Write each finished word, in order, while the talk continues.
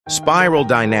Spiral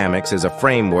dynamics is a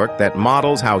framework that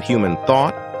models how human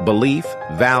thought, belief,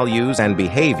 values, and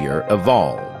behavior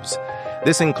evolves.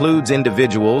 This includes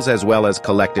individuals as well as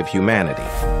collective humanity.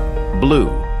 Blue,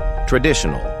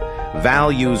 traditional,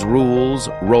 values rules,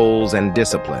 roles, and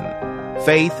discipline.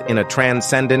 Faith in a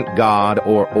transcendent God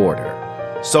or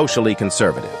order. Socially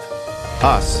conservative.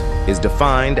 Us is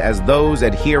defined as those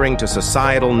adhering to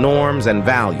societal norms and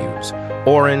values.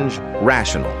 Orange,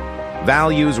 rational.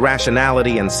 Values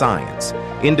rationality and science,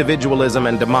 individualism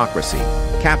and democracy,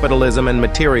 capitalism and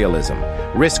materialism,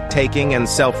 risk-taking and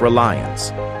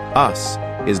self-reliance. Us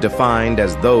is defined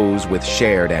as those with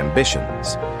shared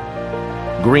ambitions.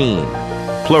 Green,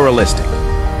 pluralistic,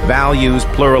 values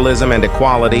pluralism and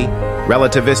equality,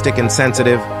 relativistic and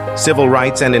sensitive, civil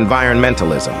rights and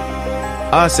environmentalism.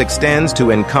 Us extends to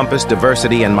encompass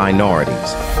diversity and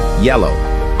minorities. Yellow,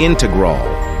 integral,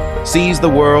 sees the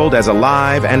world as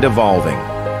alive and evolving,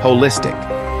 holistic,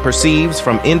 perceives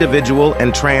from individual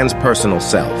and transpersonal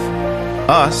self.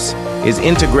 Us is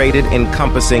integrated,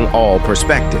 encompassing all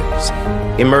perspectives.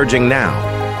 Emerging now,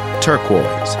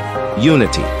 turquoise,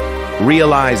 unity,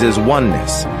 realizes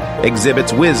oneness,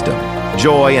 exhibits wisdom,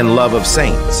 joy, and love of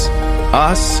saints.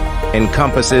 Us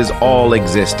encompasses all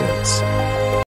existence.